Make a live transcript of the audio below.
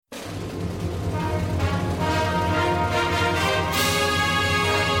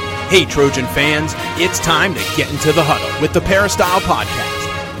Hey, Trojan fans, it's time to get into the huddle with the Peristyle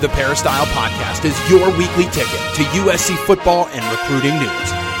Podcast. The Peristyle Podcast is your weekly ticket to USC football and recruiting news.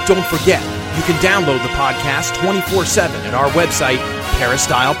 Don't forget, you can download the podcast 24/7 at our website,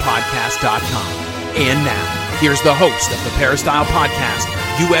 peristylepodcast.com. And now, here's the host of the Peristyle Podcast,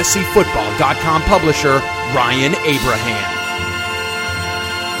 USCFootball.com publisher, Ryan Abraham.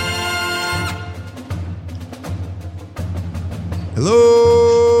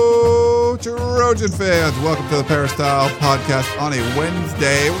 Hello, Trojan fans. Welcome to the Peristyle Podcast on a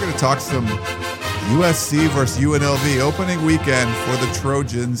Wednesday. We're going to talk some USC versus UNLV opening weekend for the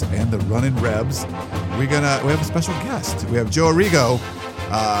Trojans and the Runnin' Rebs. We have a special guest. We have Joe Arrigo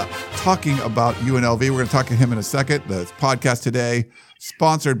talking about UNLV. We're going to talk to him in a second. The podcast today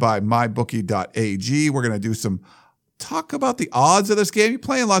sponsored by mybookie.ag. We're going to do some talk about the odds of this game. You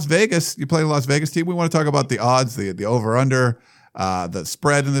play in Las Vegas. You play in Las Vegas team. We want to talk about the odds, the over-under. The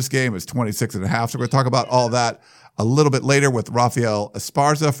spread in this game is 26.5. So we're going to talk about all that a little bit later with Rafael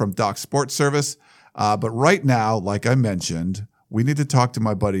Esparza from Doc Sports Service. But right now, like I mentioned, we need to talk to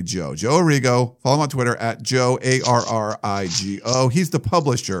my buddy Joe. Joe Arrigo. Follow him on Twitter at Joe, Arrigo. He's the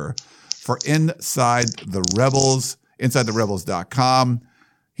publisher for Inside the Rebels, InsideTheRebels.com.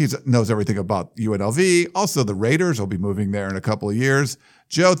 He knows everything about UNLV. Also, the Raiders will be moving there in a couple of years.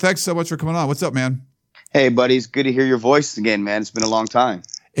 Joe, thanks so much for coming on. What's up, man? Hey, buddy. It's good to hear your voice again, man. It's been a long time.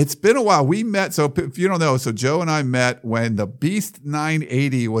 It's been a while. We met. So if you don't know, so Joe and I met when the Beast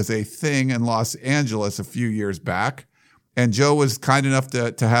 980 was a thing in Los Angeles a few years back. And Joe was kind enough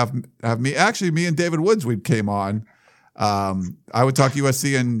to have me. Actually, me and David Woods, we came on. I would talk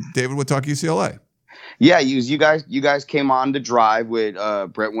USC and David would talk UCLA. Yeah, you guys came on the drive with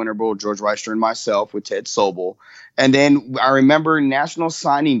Brett Winterbull, George Reister, and myself with Ted Sobel. And then I remember National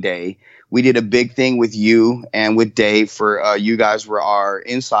Signing Day. We did a big thing with you and with Dave for you guys were our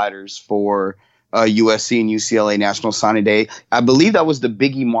insiders for USC and UCLA National Signing Day. I believe that was the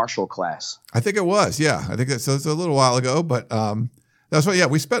Biggie Marshall class. I think it was. Yeah, I think that's so. It's a little while ago, but that's what. Yeah,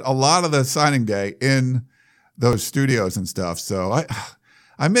 we spent a lot of the signing day in those studios and stuff. So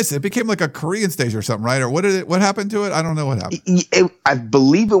I miss it. It became like a Korean stage or something, right? Or what happened to it? I don't know what happened. I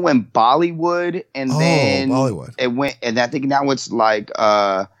believe it went Bollywood, and then Bollywood. It went, and I think now it's like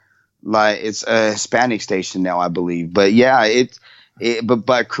it's a Hispanic station now, I believe. But yeah, but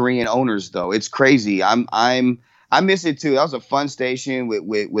by Korean owners though. It's crazy. I miss it too. That was a fun station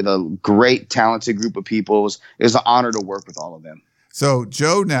with a great talented group of people. It was an honor to work with all of them. So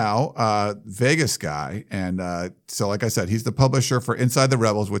Joe now, Vegas guy. And so like I said, he's the publisher for Inside the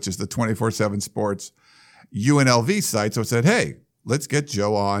Rebels, which is the 24/7 sports UNLV site. So I said, hey, let's get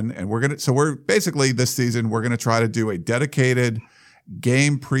Joe on. And we're basically this season, we're going to try to do a dedicated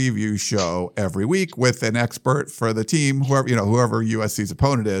game preview show every week with an expert for the team, whoever USC's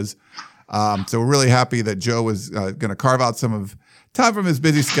opponent is. So we're really happy that Joe was going to carve out some of time from his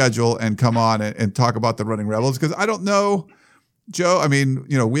busy schedule and come on and talk about the Running Rebels. Because I don't know, Joe, I mean,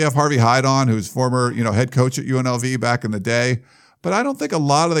 we have Harvey Hyde on, who's former, head coach at UNLV back in the day. But I don't think a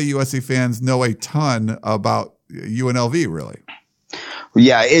lot of the USC fans know a ton about UNLV, really.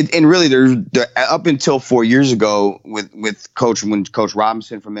 Yeah, and really, there's up until 4 years ago with Coach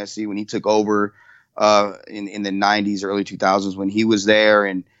Robinson from SC, when he took over in the 90s, early 2000s, when he was there,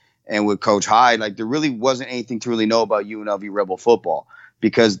 and with Coach Hyde, like there really wasn't anything to really know about UNLV Rebel football,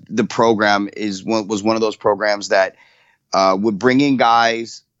 because the program was one of those programs that would bring in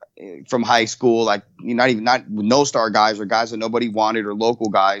guys from high school, like not no-star guys or guys that nobody wanted or local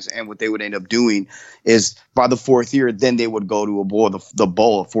guys. And what they would end up doing is by the fourth year, then they would go to the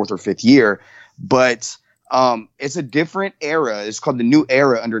bowl, fourth or fifth year. But it's a different era. It's called the new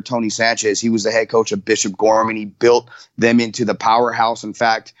era under Tony Sanchez. He was the head coach of Bishop Gorman. He built them into the powerhouse. In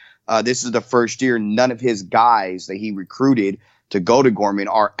fact, this is the first year none of his guys that he recruited to go to Gorman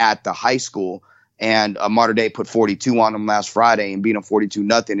are at the high school. And Mater Dei put 42 on them last Friday and beat them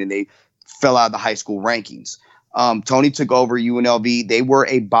 42-0, and they fell out of the high school rankings. Tony took over UNLV. They were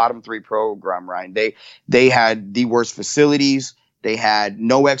a bottom three program, Ryan. They had the worst facilities. They had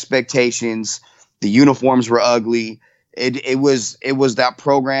no expectations. The uniforms were ugly. It was that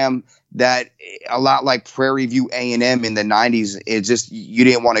program that, a lot like Prairie View A&M in the 90s, it just, you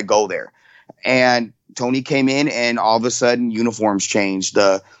didn't want to go there. And Tony came in, and all of a sudden uniforms changed.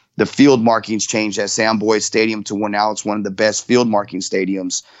 The field markings changed at Sam Boyd Stadium to now it's one of the best field marking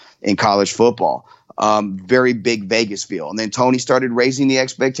stadiums in college football. Very big Vegas feel. And then Tony started raising the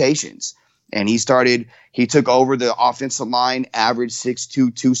expectations. And he took over the offensive line, average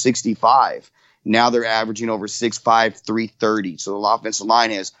 6'2", 265. Now they're averaging over 6'5", 330. So the offensive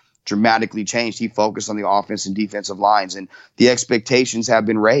line has dramatically changed. He focused on the offense and defensive lines, and the expectations have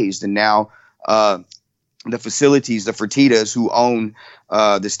been raised. And now the facilities, the Fertittas, who own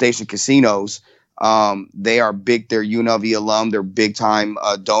the Station Casinos, they are big. They're UNLV alum. They're big time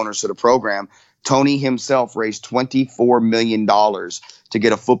donors to the program. Tony himself raised $24 million to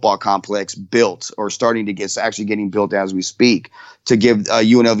get a football complex built, or actually getting built as we speak, to give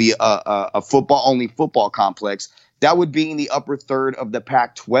UNLV a football complex that would be in the upper third of the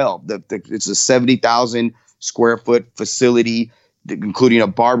Pac-12. It's a 70,000 square foot facility, including a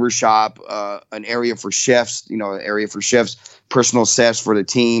barber shop, an area for chefs, personal chefs for the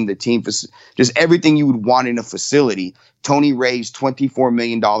team, just everything you would want in a facility. Tony raised $24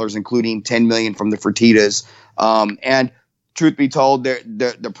 million, including $10 million from the Fertittas. And truth be told,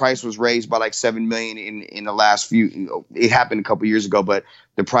 the price was raised by like $7 million in the last few. It happened a couple years ago, but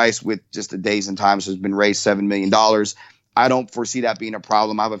the price with just the days and times has been raised $7 million. I don't foresee that being a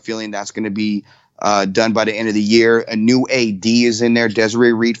problem. I have a feeling that's going to be done by the end of the year. A new AD is in there,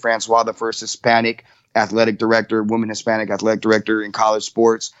 Desiree Reed Francois, the first Hispanic woman Hispanic athletic director in college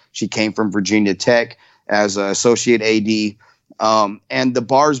sports. She came from Virginia Tech as an associate AD. And the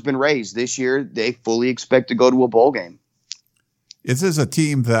bar's been raised. This year, they fully expect to go to a bowl game. This is a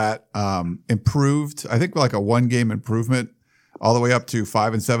team that improved, I think, like a 1-game improvement all the way up to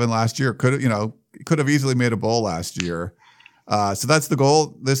 5-7 last year. Could have easily made a bowl last year. So that's the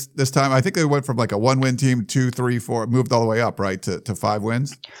goal this time. I think they went from like a 1-win team, 2, 3, 4, moved all the way up, right, to 5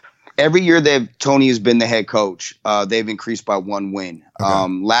 wins. Every year Tony has been the head coach, they've increased by 1 win.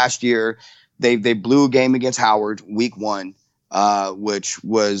 Okay. Last year, they blew a game against Howard, week 1, which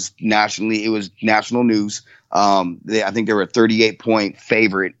was national news. I think they were a 38-point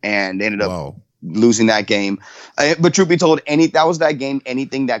favorite, and they ended up losing that game. But truth be told, that was that game.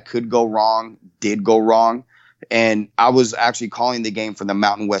 Anything that could go wrong did go wrong. And I was actually calling the game for the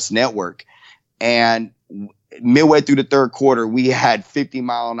Mountain West Network. And midway through the third quarter, we had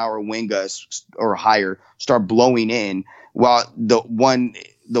 50-mile-an-hour wind gusts or higher start blowing in, while the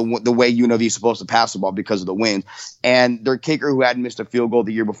way UNLV is supposed to pass the ball because of the wind. And their kicker, who hadn't missed a field goal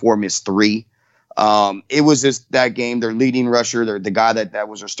the year before, missed 3. It was just that game. Their leading rusher, the guy that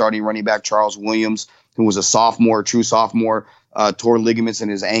was their starting running back, Charles Williams, who was a true sophomore, tore ligaments in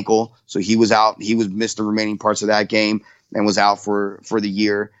his ankle. So he was out. He missed the remaining parts of that game and was out for the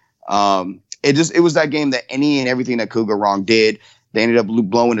year. It was that game that any and everything that could go wrong did. They ended up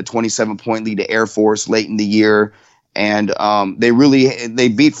blowing a 27-point lead to Air Force late in the year. And they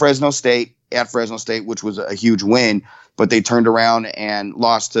beat Fresno State at Fresno State, which was a huge win. But they turned around and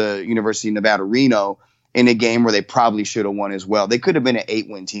lost to University of Nevada, Reno in a game where they probably should have won as well. They could have been an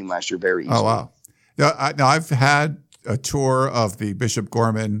 8-win team last year very easily. Oh, wow. Now, I've had a tour of the Bishop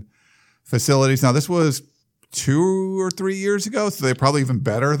Gorman facilities. Now, this was 2 or 3 years ago, so they're probably even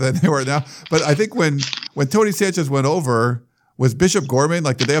better than they were now. But I think when Tony Sanchez went over, was Bishop Gorman,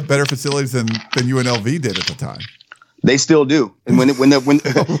 did they have better facilities than UNLV did at the time? They still do. And when the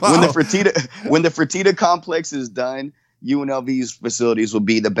Fertitta complex is done, UNLV's facilities will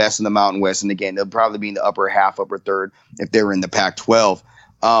be the best in the Mountain West. And again, they'll probably be in the upper third if they were in the Pac-12.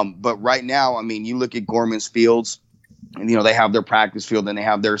 But right now, I mean, you look at Gorman's fields, and they have their practice field, and they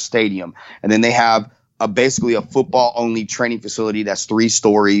have their stadium, and then they have basically a football-only training facility that's 3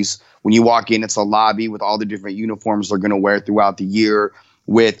 stories. When you walk in, it's a lobby with all the different uniforms they're going to wear throughout the year,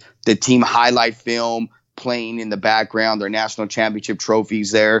 with the team highlight film playing in the background, their national championship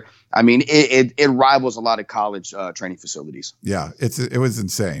trophies there. I mean, it rivals a lot of college training facilities. Yeah, it was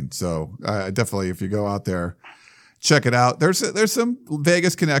insane. So definitely, if you go out there, check it out. There's some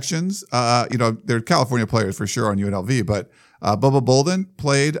Vegas connections. They're California players for sure on UNLV, but Bubba Bolden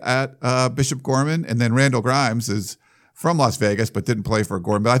played at Bishop Gorman, and then Randall Grimes is from Las Vegas but didn't play for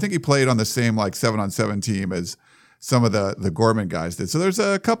Gorman. But I think he played on the same 7-on-7 team as some of the Gorman guys did. So there's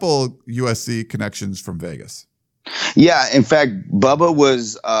a couple USC connections from Vegas. Yeah, in fact, Bubba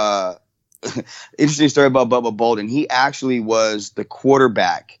was interesting story about Bubba Bolden. He actually was the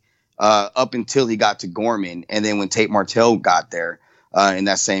quarterback up until he got to Gorman, and then when Tate Martell got there in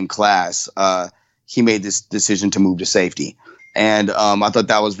that same class, he made this decision to move to safety. And I thought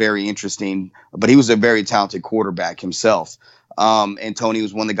that was very interesting. But he was a very talented quarterback himself. And Tony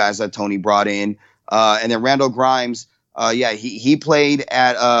was one of the guys that Tony brought in. And then Randall Grimes, he played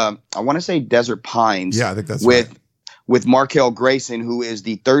at I want to say Desert Pines. Yeah, I think that's with Markel Grayson, who is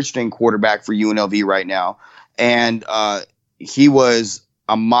the 3rd-string quarterback for UNLV right now, and he was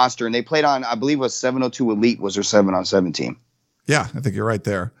a monster. And they played on, I believe, a 702 Elite was their 7-on-7 team. Yeah, I think you're right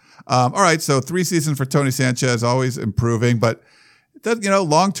there. All right, so 3 seasons for Tony Sanchez, always improving, but that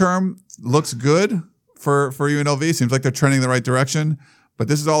long term looks good for UNLV. Seems like they're trending in the right direction. But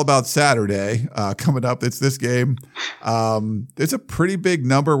this is all about Saturday coming up. It's this game. It's a pretty big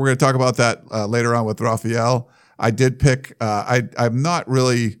number. We're going to talk about that later on with Raphael. I did pick. I haven't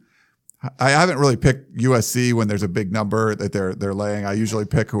really picked USC when there's a big number that they're laying. I usually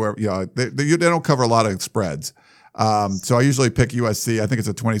pick whoever. They don't cover a lot of spreads. So I usually pick USC. I think it's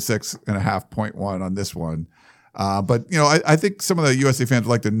a 26.5 point one on this one. But I think some of the USC fans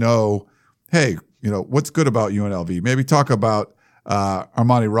would like to know, hey, what's good about UNLV? Maybe talk about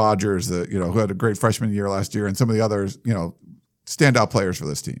Armani Rogers, who had a great freshman year last year, and some of the others, standout players for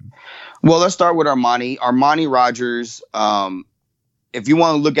this team. Well, let's start with Armani. Armani Rogers, if you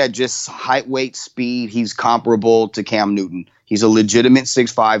want to look at just height, weight, speed, he's comparable to Cam Newton. He's a legitimate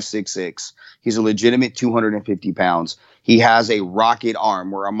 6'5", 6'6". He's a legitimate 250 pounds. He has a rocket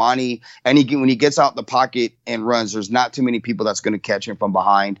arm where Armani, when he gets out the pocket and runs, there's not too many people that's going to catch him from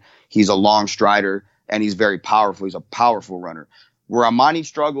behind. He's a long strider, and he's very powerful. He's a powerful runner. Where Armani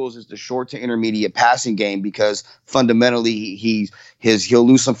struggles is the short to intermediate passing game, because fundamentally he'll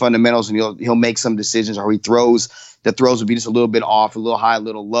lose some fundamentals, and he'll make some decisions, or the throws will be just a little bit off, a little high, a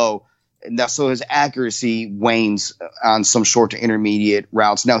little low. And so his accuracy wanes on some short to intermediate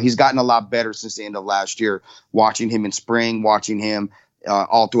routes. Now, he's gotten a lot better since the end of last year. Watching him in spring, watching him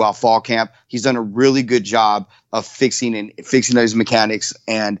all throughout fall camp, he's done a really good job of fixing his mechanics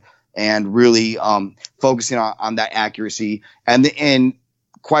and really focusing on that accuracy. And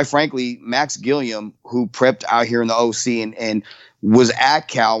quite frankly, Max Gilliam, who prepped out here in the OC and was at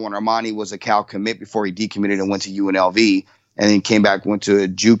Cal when Armani was a Cal commit before he decommitted and went to UNLV, and then came back, went to a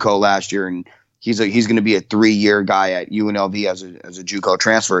JUCO last year, and he's going to be a 3-year guy at UNLV as a JUCO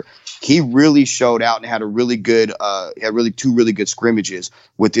transfer. He really showed out and had two really good scrimmages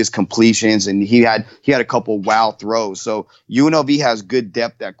with his completions, and he had a couple wow throws. So UNLV has good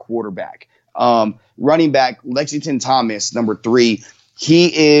depth at quarterback. Running back Lexington Thomas, number 3.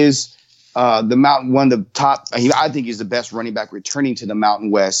 He is I think he's the best running back returning to the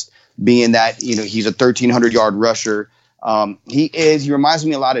Mountain West, being that he's a 1,300-yard rusher. He reminds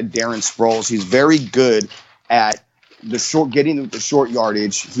me a lot of Darren Sproles. He's very good at getting the short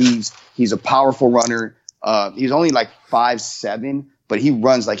yardage. He's a powerful runner. He's only like 5'7", but he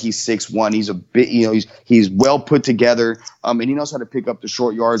runs like he's 6'1". He's a bit, he's well put together. And he knows how to pick up the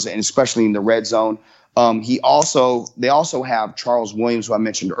short yards, and especially in the red zone. They also have Charles Williams, who I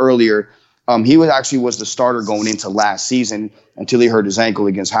mentioned earlier. He was the starter going into last season until he hurt his ankle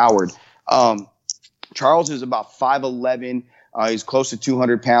against Howard. Charles is about 5'11". He's close to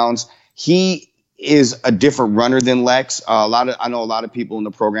 200 pounds. He is a different runner than Lex. I know a lot of people in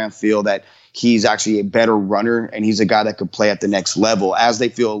the program feel that he's actually a better runner, and he's a guy that could play at the next level, as they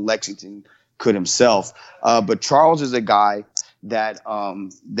feel Lexington could himself. But Charles is a guy that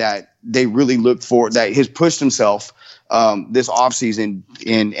they really look for, that has pushed himself this offseason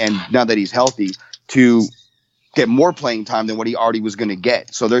and now that he's healthy to get more playing time than what he already was going to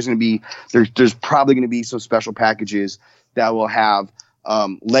get. So there's probably going to be some special packages that will have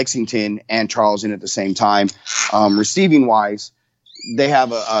Lexington and Charles in at the same time. Receiving wise, they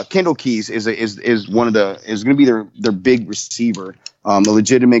have Kendall Keys is going to be their big receiver, a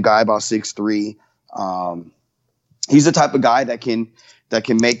legitimate guy, about 6'3". He's the type of guy that can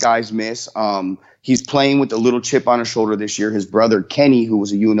make guys miss. He's playing with a little chip on his shoulder this year. His brother Kenny, who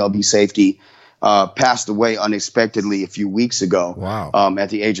was a UNLV safety, passed away unexpectedly a few weeks ago. Wow.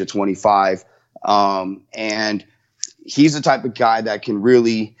 At the age of 25. And he's the type of guy that can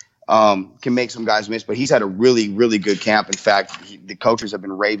really can make some guys miss, but he's had a really, really good camp. In fact, the coaches have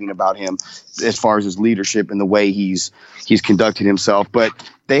been raving about him as far as his leadership and the way he's conducted himself. But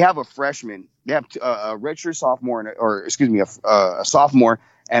they have a freshman. They have a redshirt sophomore, a sophomore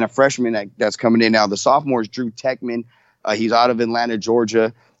and a freshman that's coming in now. The sophomore is Drew Techman. He's out of Atlanta,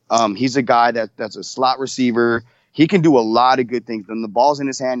 Georgia. He's a guy that's a slot receiver. He can do a lot of good things. When the ball's in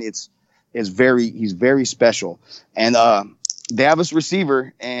his hand, he's very special. And they have this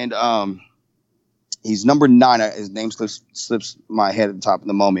receiver, and he's number 9. His name slips my head at the top of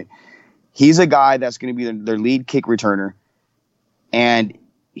the moment. He's a guy that's going to be their lead kick returner, and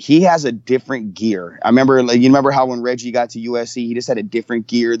he has a different gear. You remember how when Reggie got to USC, he just had a different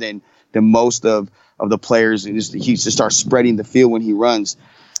gear than most of the players. He just starts spreading the field when he runs.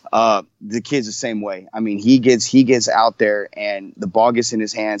 The kid's the same way. I mean, he gets out there and the ball gets in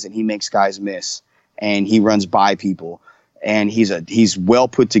his hands and he makes guys miss, and he runs by people, and he's well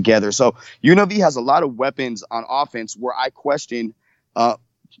put together. So UNLV has a lot of weapons on offense. Where I question, the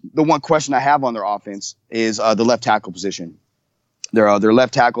one question I have on their offense is the left tackle position. Their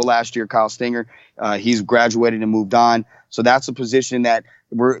left tackle last year, Kyle Stinger, he's graduated and moved on. So that's a position that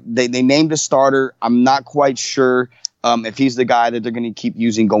they named a starter. I'm not quite sure if he's the guy that they're going to keep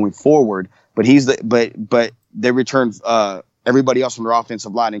using going forward. But but they returned everybody else from their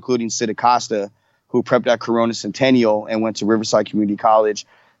offensive line, including Sid Acosta, who prepped at Corona Centennial and went to Riverside Community College.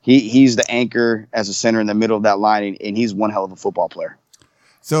 He's the anchor as a center in the middle of that line, and he's one hell of a football player.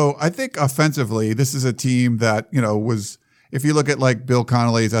 So I think offensively, this is a team that, was, if you look at like Bill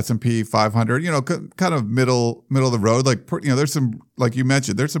Connolly's S&P 500, kind of middle of the road, like, there's some, like you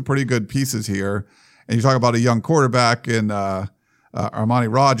mentioned, there's some pretty good pieces here. And you talk about a young quarterback in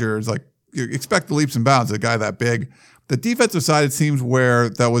Armani Rogers, like you expect the leaps and bounds, a guy that big. The defensive side, it seems where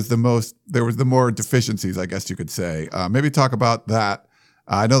there was the more deficiencies, I guess you could say. Maybe talk about that.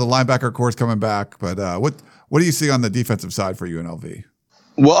 I know the linebacker core is coming back, but what do you see on the defensive side for UNLV?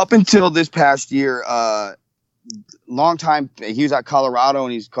 Well, up until this past year, long time, he was at Colorado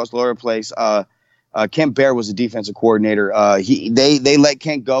and he's coached all over the place. Kent Baer was the defensive coordinator. They let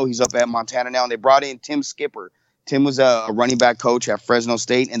Kent go. He's up at Montana now, and they brought in Tim Skipper. Tim was a running back coach at Fresno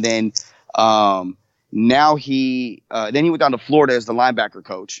State, and then now he went down to Florida as the linebacker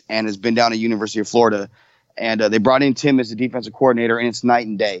coach and has been down at University of Florida. And they brought in Tim as the defensive coordinator, and it's night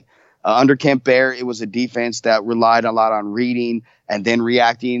and day. Under Kent Baer, it was a defense that relied a lot on reading and then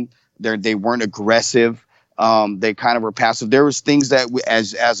reacting. They weren't aggressive. They kind of were passive. There was things that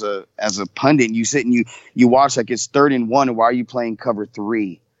as a pundit, you sit and you watch, like it's 3rd and 1, and why are you playing cover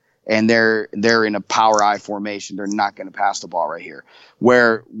 3? And they're in a power I formation. They're not going to pass the ball right here.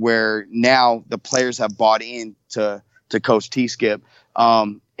 Where now the players have bought in to Coach T-Skip.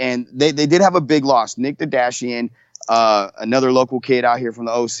 And they did have a big loss. Nick Dadashian, another local kid out here from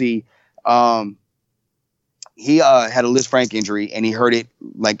the OC. He had a Lisfranc injury, and he hurt it,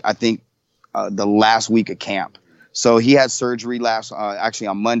 like, I think, the last week of camp. So he had surgery actually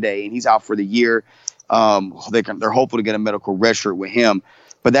on Monday, and he's out for the year. They're hopeful to get a medical redshirt with him.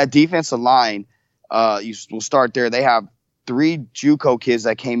 But that defensive line, we'll start there. They have 3 JUCO kids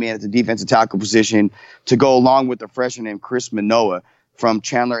that came in at the defensive tackle position to go along with the freshman named Chris Manoa from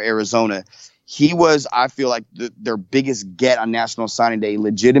Chandler, Arizona. He was, I feel like, their biggest get on National Signing Day.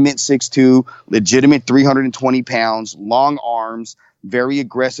 Legitimate 6'2", legitimate 320 pounds, long arms, very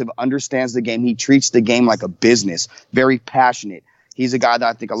aggressive, understands the game. He treats the game like a business, very passionate. He's a guy that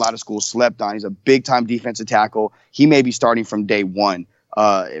I think a lot of schools slept on. He's a big-time defensive tackle. He may be starting from day one.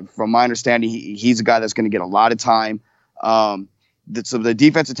 From my understanding, he's a guy that's going to get a lot of time. So the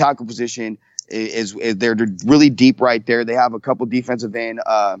defensive tackle position is they're really deep right there. They have a couple defensive end.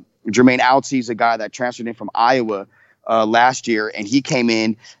 Jermaine Outsey is a guy that transferred in from Iowa last year, and he came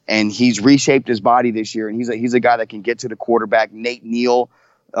in and he's reshaped his body this year. And he's a guy that can get to the quarterback. Nate Neal,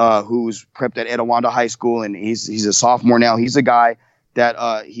 who's prepped at Etowanda High School, and he's a sophomore now. He's a guy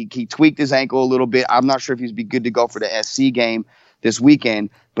that he tweaked his ankle a little bit. I'm not sure if he's be good to go for the SC game this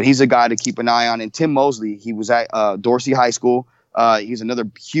weekend, but he's a guy to keep an eye on. And Tim Mosley, he was at Dorsey High School. He's another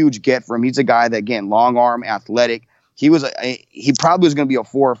huge get for him. He's a guy that, again, long arm, athletic. He probably was going to be a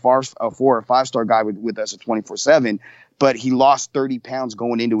 4 or 5 star guy with us at 24/7, but he lost 30 pounds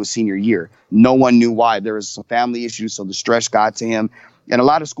going into his senior year. No one knew why. There was some family issues, so the stress got to him, and a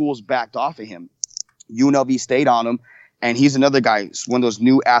lot of schools backed off of him. UNLV stayed on him, and he's another guy, one of those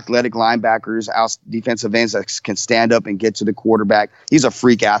new athletic linebackers, out defensive ends that can stand up and get to the quarterback. He's a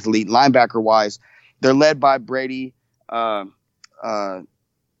freak athlete. Linebacker wise, they're led by Brady Latulele.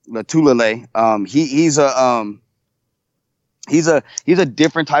 He's a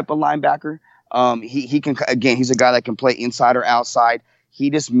different type of linebacker. He can, again, he's a guy that can play inside or outside.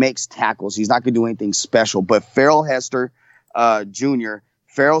 He just makes tackles. He's not going to do anything special. But Farrell Hester Jr.,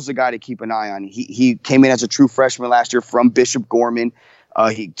 Farrell's the guy to keep an eye on. He came in as a true freshman last year from Bishop Gorman.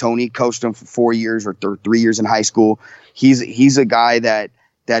 Tony coached him for 4 years or 3 years in high school. He's a guy that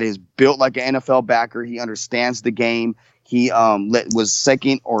is built like an NFL backer. He understands the game. He was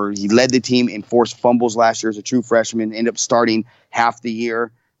second, or he led the team in forced fumbles last year as a true freshman, ended up starting half the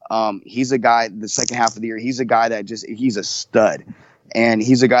year. He's a guy, the second half of the year, he's a guy that he's a stud. And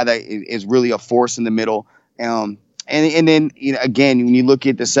he's a guy that is really a force in the middle. And then, again, when you look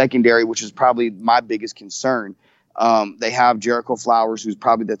at the secondary, which is probably my biggest concern, they have Jericho Flowers, who's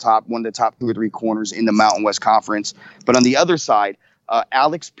probably one of the top 2 or 3 corners in the Mountain West Conference. But on the other side,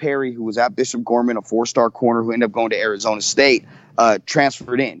 Alex Perry, who was at Bishop Gorman, a 4-star corner who ended up going to Arizona State,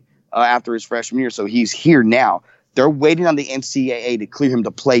 transferred in after his freshman year. So he's here now. They're waiting on the NCAA to clear him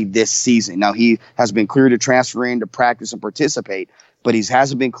to play this season. Now, he has been cleared to transfer in, to practice and participate, but he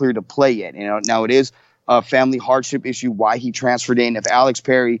hasn't been cleared to play yet. Now it is a family hardship issue why he transferred in. If Alex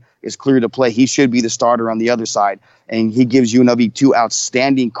Perry is cleared to play, he should be the starter on the other side. And he gives UNLV 2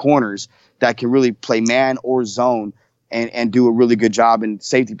 outstanding corners that can really play man or zone and do a really good job in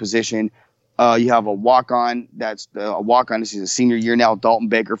safety position. You have a walk-on. This is a senior year now, Dalton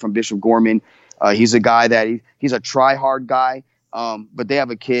Baker from Bishop Gorman. He's a guy that he's a try-hard guy. But they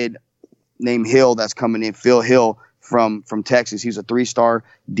have a kid named Hill that's coming in, Phil Hill from Texas. He's a 3-star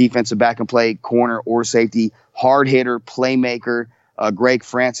defensive back and play, corner or safety, hard hitter, playmaker. Greg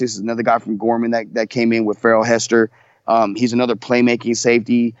Francis is another guy from Gorman that came in with Farrell Hester. He's another playmaking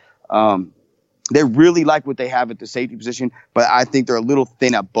safety. They really like what they have at the safety position, but I think they're a little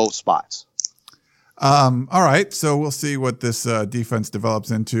thin at both spots. All right, so we'll see what this defense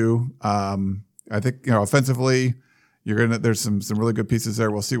develops into. I think offensively, there's some really good pieces there.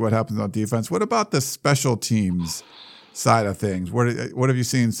 We'll see what happens on defense. What about the special teams side of things? What have you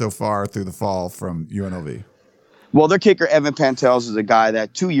seen so far through the fall from UNLV? Well, their kicker Evan Pantels is a guy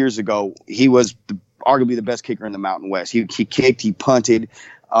that 2 years ago he was arguably the best kicker in the Mountain West. He kicked, he punted.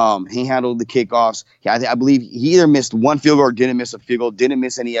 He handled the kickoffs. I believe he either missed one field goal or didn't miss a field goal, didn't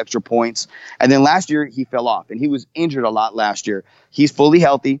miss any extra points. And then last year he fell off, and he was injured a lot last year. He's fully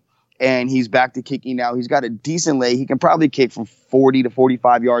healthy, and he's back to kicking now. He's got a decent leg. He can probably kick from 40 to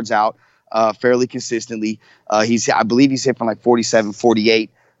 45 yards out fairly consistently. I believe he's hit from like 47,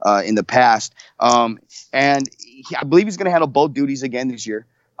 48 in the past. And I believe he's going to handle both duties again this year.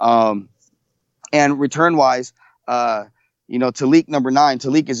 And return-wise, Talik, number 9,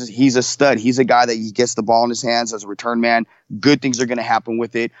 he's a stud. He's a guy that he gets the ball in his hands as a return man. Good things are going to happen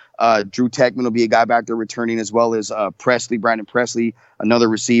with it. Drew Techman will be a guy back there returning, as well as Brandon Presley, another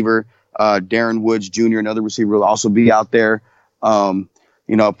receiver. Darren Woods Jr., another receiver, will also be out there.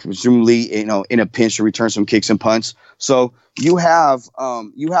 Presumably, in a pinch to return some kicks and punts. So you have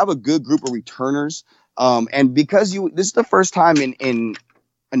a good group of returners. And because this is the first time in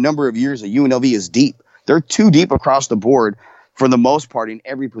a number of years that UNLV is deep. They're too deep across the board for the most part in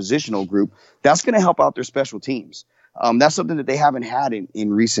every positional group. That's going to help out their special teams. That's something that they haven't had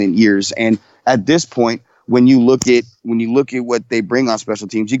in recent years. And at this point, when you look at what they bring on special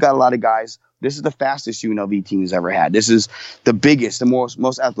teams, you got a lot of guys. This is the fastest UNLV team has ever had. This is the biggest, the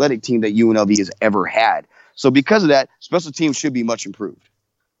most athletic team that UNLV has ever had. So because of that, special teams should be much improved.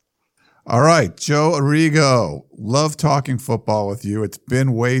 All right, Joe Arrigo, love talking football with you. It's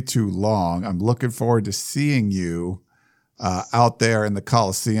been way too long. I'm looking forward to seeing you out there in the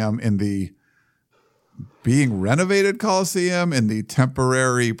Coliseum, in the being renovated Coliseum, in the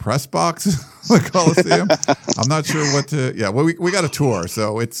temporary press box the Coliseum. I'm not sure what to. Yeah, well, we got a tour,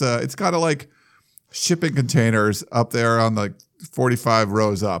 so it's kind of like shipping containers up there on the 45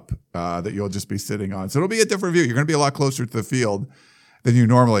 rows up that you'll just be sitting on. So it'll be a different view. You're going to be a lot closer to the field than you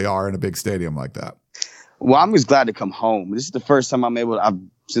normally are in a big stadium like that. Well, I'm just glad to come home. This is the first time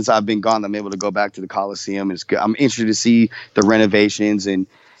since I've been gone, I'm able to go back to the Coliseum. It's good. I'm interested to see the renovations, and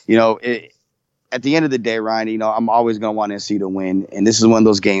at the end of the day, Ryan, I'm always going to want SC to win, and this is one of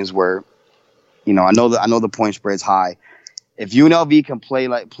those games where, I know the point spread's high. If UNLV can play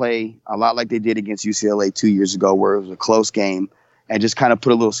a lot like they did against UCLA 2 years ago, where it was a close game, and just kind of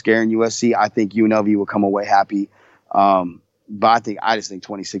put a little scare in USC, I think UNLV will come away happy. But I just think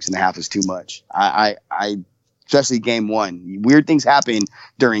 26.5 is too much. I especially game one. Weird things happen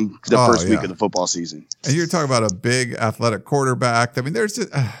during the first week of the football season. And you're talking about a big athletic quarterback. I mean, that's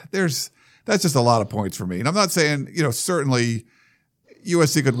just a lot of points for me. And I'm not saying, certainly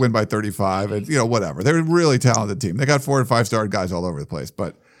USC could win by 35 and, whatever. They're a really talented team. They got 4 and 5-star guys all over the place.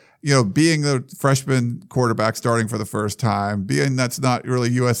 But, being the freshman quarterback starting for the first time, that's not really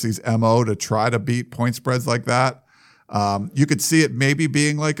USC's MO to try to beat point spreads like that. You could see it maybe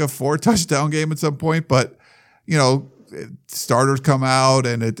being like a 4-touchdown game at some point, but, starters come out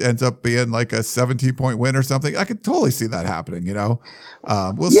and it ends up being like a 17-point win or something. I could totally see that happening,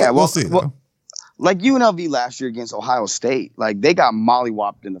 We'll see. Well, like UNLV last year against Ohio State, like they got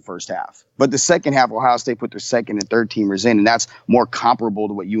mollywopped in the first half. But the second half, Ohio State put their second and third teamers in, and that's more comparable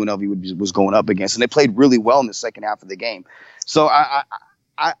to what UNLV was going up against. And they played really well in the second half of the game. So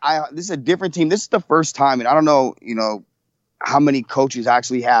this is a different team. This is the first time, and I don't know, how many coaches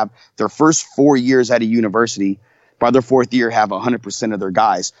actually have their first 4 years at a university, by their fourth year, have 100% of their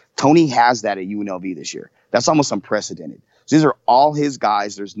guys. Tony has that at UNLV this year. That's almost unprecedented. So these are all his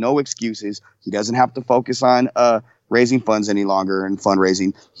guys. There's no excuses. He doesn't have to focus on raising funds any longer and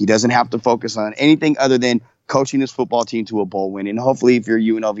fundraising. He doesn't have to focus on anything other than coaching his football team to a bowl win. And hopefully, if you're a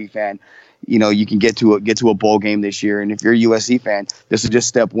UNLV fan, you can get to a bowl game this year. And if you're a USC fan, this is just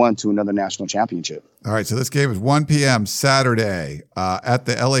step one to another national championship. All right, so this game is 1 p.m. Saturday at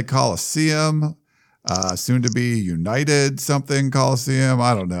the LA Coliseum, soon to be United something Coliseum.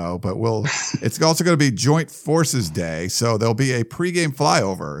 I don't know, but it's also going to be Joint Forces Day, so there'll be a pregame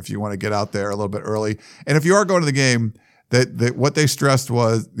flyover if you want to get out there a little bit early. And if you are going to the game, That what they stressed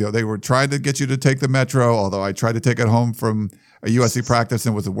was, they were trying to get you to take the metro, although I tried to take it home from a USC practice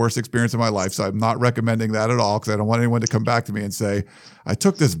and it was the worst experience of my life. So I'm not recommending that at all because I don't want anyone to come back to me and say, I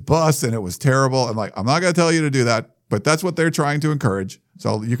took this bus and it was terrible. I'm like, I'm not going to tell you to do that, but that's what they're trying to encourage.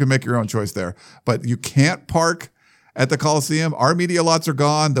 So you can make your own choice there. But you can't park at the Coliseum. Our media lots are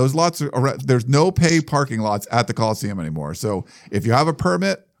gone. Those lots there's no pay parking lots at the Coliseum anymore. So if you have a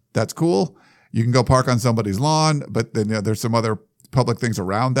permit, that's cool. You can go park on somebody's lawn, but then there's some other public things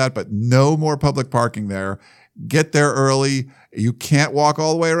around that, but no more public parking there. Get there early. You can't walk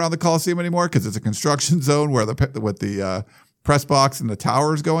all the way around the Coliseum anymore because it's a construction zone where with the press box and the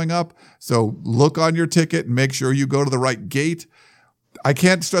tower is going up. So look on your ticket and make sure you go to the right gate. I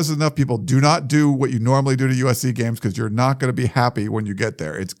can't stress enough, people, do not do what you normally do to USC games because you're not going to be happy when you get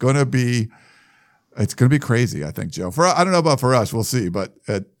there. It's going to be crazy, I think, Joe. I don't know about for us, we'll see, but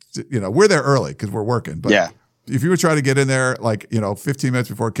we're there early because we're working. But yeah, if you were trying to get in there 15 minutes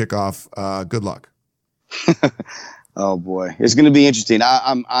before kickoff, good luck. Oh boy, it's going to be interesting.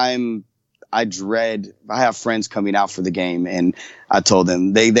 I have friends coming out for the game, and I told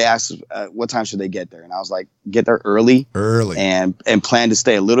them they asked what time should they get there, and I was like, get there early, and plan to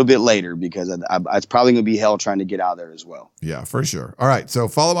stay a little bit later because it's probably going to be hell trying to get out there as well. Yeah, for sure. All right, so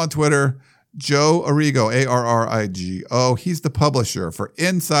follow him on Twitter, Joe Arrigo, Arrigo. He's the publisher for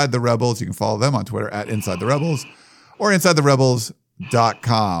Inside the Rebels. You can follow them on Twitter at Inside the Rebels or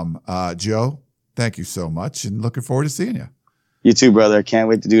InsideTheRebels.com. Joe, thank you so much, and looking forward to seeing you. You too, brother. Can't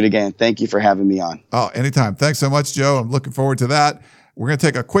wait to do it again. Thank you for having me on. Oh, anytime. Thanks so much, Joe. I'm looking forward to that. We're going to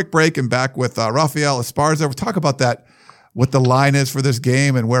take a quick break and back with Rafael Esparza. We'll talk about that, what the line is for this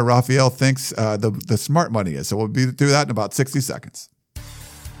game and where Rafael thinks the smart money is. So we'll do that in about 60 seconds.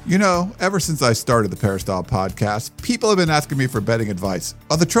 Ever since I started the Peristyle podcast, people have been asking me for betting advice.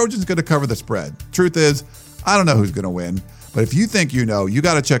 Are the Trojans going to cover the spread? Truth is, I don't know who's going to win. But if you think you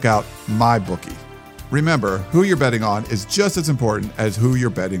got to check out MyBookie. Remember, who you're betting on is just as important as who you're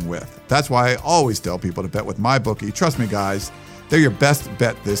betting with. That's why I always tell people to bet with MyBookie. Trust me, guys, they're your best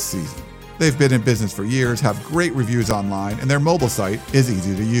bet this season. They've been in business for years, have great reviews online, and their mobile site is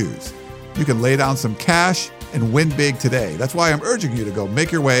easy to use. You can lay down some cash and win big today. That's why I'm urging you to go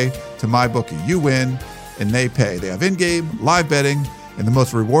make your way to MyBookie. You win, and they pay. They have in-game, live betting, and the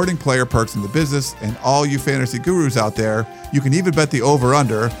most rewarding player perks in the business. And all you fantasy gurus out there, you can even bet the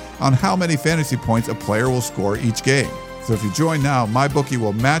over-under on how many fantasy points a player will score each game. So if you join now, MyBookie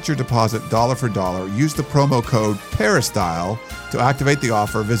will match your deposit dollar for dollar. Use the promo code Peristyle to activate the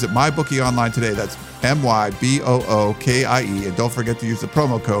offer. Visit MyBookie online today. That's MyBookie. And don't forget to use the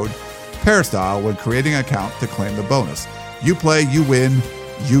promo code Peristyle when creating an account to claim the bonus. You play, you win,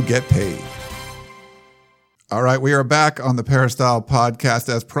 you get paid. All right, we are back on the Peristyle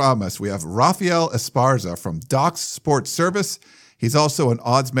podcast as promised. We have Rafael Esparza from Docs Sports Service. He's also an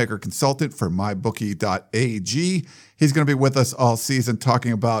odds maker consultant for MyBookie.ag. He's going to be with us all season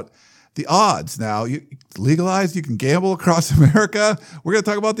talking about the odds. Now, legalized, you can gamble across America. We're going to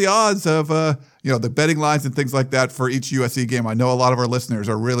talk about the odds of the betting lines and things like that for each USC game. I know a lot of our listeners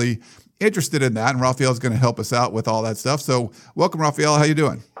are really interested in that, and Rafael is going to help us out with all that stuff. So welcome, Rafael. How you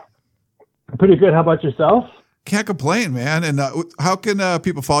doing? Pretty good. How about yourself? Can't complain, man. And how can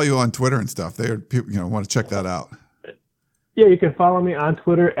people follow you on Twitter and stuff? They want to check that out. Yeah, you can follow me on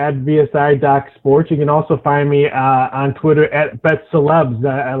Twitter at VSI.Sports. You can also find me on Twitter at BetCelebs.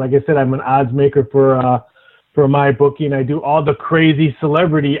 Like I said, I'm an odds maker for MyBookie, and I do all the crazy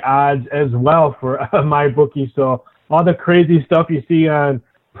celebrity odds as well for MyBookie. So all the crazy stuff you see on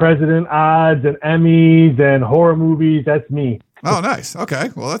President odds and Emmys and horror movies, that's me. Oh, nice. Okay.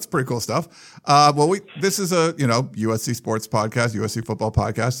 Well, that's pretty cool stuff. This is a, USC sports podcast, USC football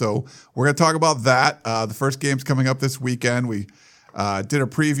podcast. So we're going to talk about that. The first game's coming up this weekend. We did a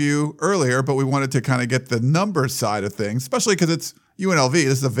preview earlier, but we wanted to kind of get the numbers side of things, especially because it's UNLV. This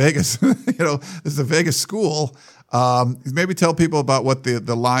is a Vegas, this is a Vegas school. Maybe tell people about what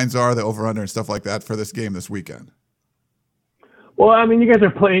the lines are, the over-under and stuff like that for this game this weekend. Well, I mean, you guys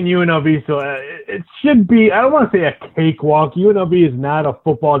are playing UNLV, so it should be, I don't want to say a cakewalk. UNLV is not a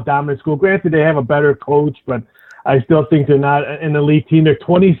football dominant school. Granted, they have a better coach, but I still think they're not an elite team. They're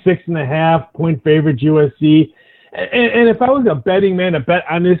 26.5 point favorite USC. And if I was a betting man to bet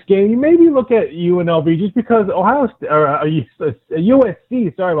on this game, you maybe look at UNLV just because USC,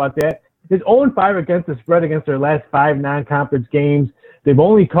 sorry about that, is 0-5 against the spread against their last 5 non-conference games. They've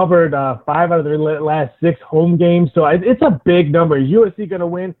only covered 5 out of their last 6 home games. So it's a big number. Is USC going to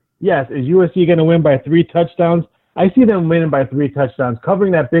win? Yes. Is USC going to win by 3 touchdowns? I see them winning by 3 touchdowns.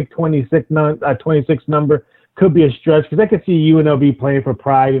 Covering that big 26 number could be a stretch because I could see UNLV playing for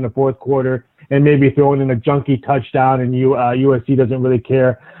pride in the fourth quarter and maybe throwing in a junky touchdown, and USC doesn't really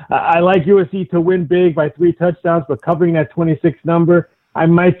care. I like USC to win big by 3 touchdowns, but covering that 26 number, I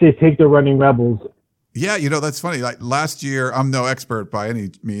might say take the Running Rebels. Yeah, that's funny. Like last year, I'm no expert by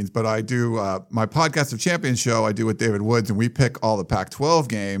any means, but I do my Podcast of Champions show I do with David Woods, and we pick all the Pac-12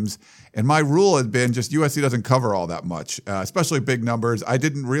 games. And my rule had been just USC doesn't cover all that much, especially big numbers. I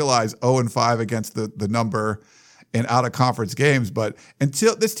didn't realize 0-5 against the number in out-of-conference games. But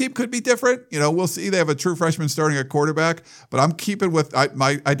until this team could be different, we'll see. They have a true freshman starting at quarterback. But I'm keeping with I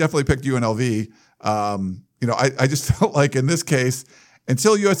definitely picked UNLV. I just felt like in this case,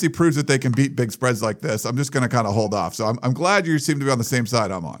 until USC proves that they can beat big spreads like this, I'm just going to kind of hold off. So I'm glad you seem to be on the same side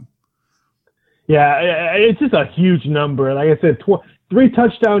I'm on. Yeah, it's just a huge number. Like I said, 3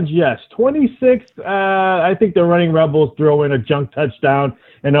 touchdowns, yes. 26, I think the Running Rebels throw in a junk touchdown,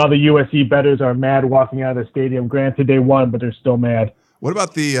 and all the USC bettors are mad walking out of the stadium. Granted, they won, but they're still mad. What about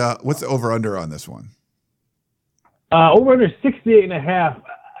what's the over-under on this one? Over-under 68.5.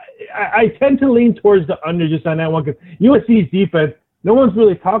 I tend to lean towards the under just on that one because USC's defense, no one's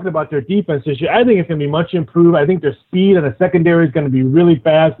really talking about their defense this year. I think it's going to be much improved. I think their speed and the secondary is going to be really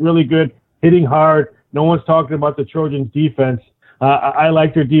fast, really good, hitting hard. No one's talking about the Trojans' defense. I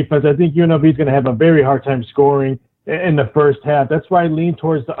like their defense. I think UNLV is going to have a very hard time scoring in the first half. That's why I lean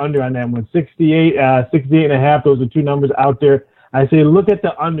towards the under on that one. 68.5. Those are 2 numbers out there. I say look at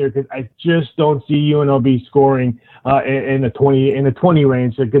the under because I just don't see UNLV scoring in the 20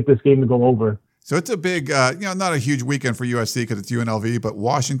 range to get this game to go over. So it's a big, not a huge weekend for USC because it's UNLV, but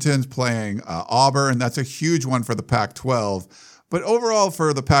Washington's playing Auburn. That's a huge one for the Pac-12. But overall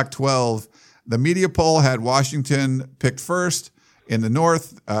for the Pac-12, the media poll had Washington picked first in the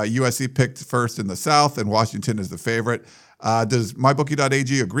North, USC picked first in the South, and Washington is the favorite. Does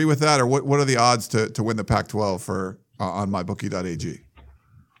MyBookie.ag agree with that, or what are the odds to win the Pac-12 on MyBookie.ag?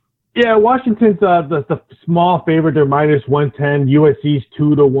 Yeah, Washington's the small favorite. They're minus 110. USC's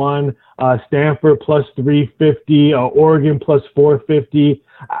 2-1. Stanford plus 350. Oregon plus 450.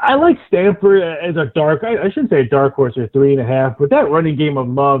 I like Stanford as a dark. I shouldn't say a dark horse or 3.5, but that running game of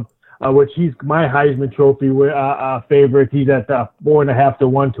Love, which he's my Heisman Trophy favorite. He's at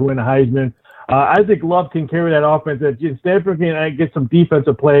 4.5-1 to win a Heisman. I think Love can carry that offense. Stanford can get some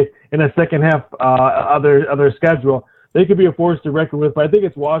defensive play in the second half of their schedule. They could be a force to reckon with, but I think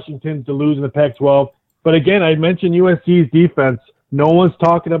it's Washington to lose in the Pac-12. But again, I mentioned USC's defense. No one's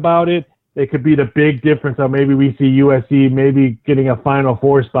talking about it. It could be the big difference on maybe we see USC maybe getting a Final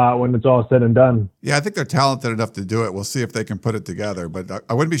Four spot when it's all said and done. Yeah, I think they're talented enough to do it. We'll see if they can put it together. But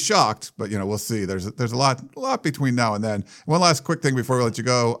I wouldn't be shocked. But we'll see. There's a lot between now and then. One last quick thing before we let you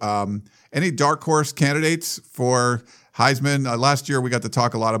go. Any dark horse candidates for Heisman? Last year we got to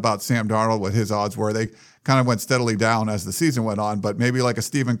talk a lot about Sam Darnold, what his odds were. They kind of went steadily down as the season went on, but maybe like a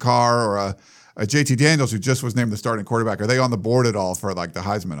Stephen Carr or a JT Daniels, who just was named the starting quarterback. Are they on the board at all for like the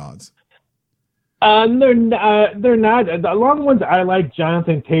Heisman odds? They're not. The long ones I like: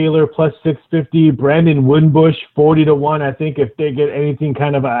 Jonathan Taylor plus 650, Brandon Wimbush 40-1. I think if they get anything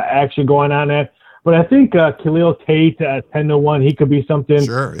kind of action going on that, but I think Khalil Tate 10-1. He could be something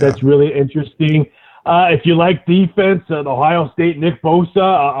that's really interesting. If you like defense, Ohio State, Nick Bosa,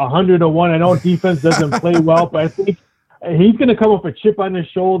 100-1. I know defense doesn't play well, but I think he's going to come up with a chip on his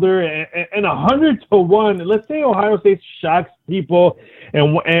shoulder. And 100-1. Let's say Ohio State shocks people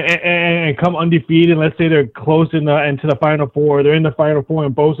and come undefeated. Let's say they're close into the Final Four. They're in the Final Four,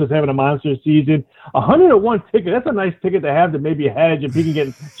 and Bosa's having a monster season. 100-1 ticket. That's a nice ticket to have to maybe hedge if he can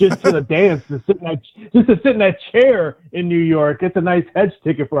get just to the dance to sit in that chair in New York. It's a nice hedge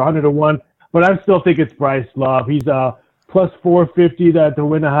ticket for 100-1. But I still think it's Bryce Love. He's plus 450 to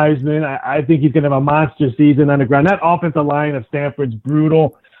win the Heisman. I think he's going to have a monster season on the ground. That offensive line of Stanford's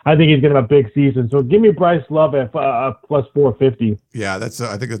brutal. I think he's going to have a big season. So give me Bryce Love at plus 450. Yeah, I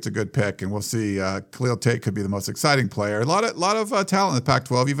think that's a good pick, and we'll see. Khalil Tate could be the most exciting player. A lot of talent in the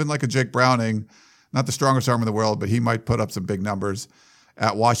Pac-12, even like a Jake Browning, not the strongest arm in the world, but he might put up some big numbers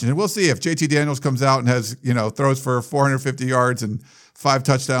at Washington. We'll see if JT Daniels comes out and has throws for 450 yards and 5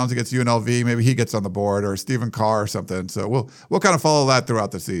 touchdowns against UNLV. Maybe he gets on the board, or Stephen Carr or something. So we'll kind of follow that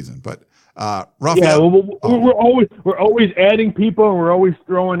throughout the season. But Raphael, we're always adding people, and we're always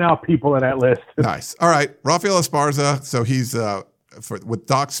throwing out people in that list. Nice. All right, Raphael Esparza. So he's with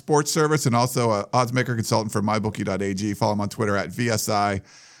Doc Sports Service and also an oddsmaker consultant for MyBookie.ag. Follow him on Twitter at VSI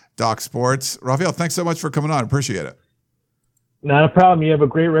Doc Sports. Raphael, thanks so much for coming on. Appreciate it. Not a problem. You have a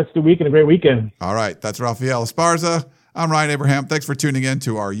great rest of the week and a great weekend. All right, that's Raphael Esparza. I'm Ryan Abraham. Thanks for tuning in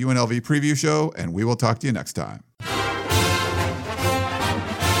to our UNLV preview show, and we will talk to you next time.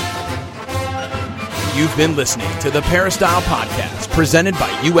 You've been listening to the Peristyle Podcast, presented by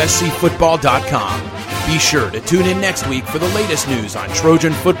USCFootball.com. Be sure to tune in next week for the latest news on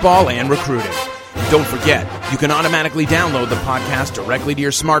Trojan football and recruiting. Don't forget, you can automatically download the podcast directly to your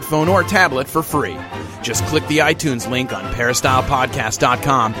smartphone or tablet for free. Just click the iTunes link on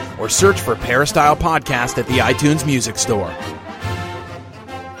peristylepodcast.com or search for Peristyle Podcast at the iTunes Music Store.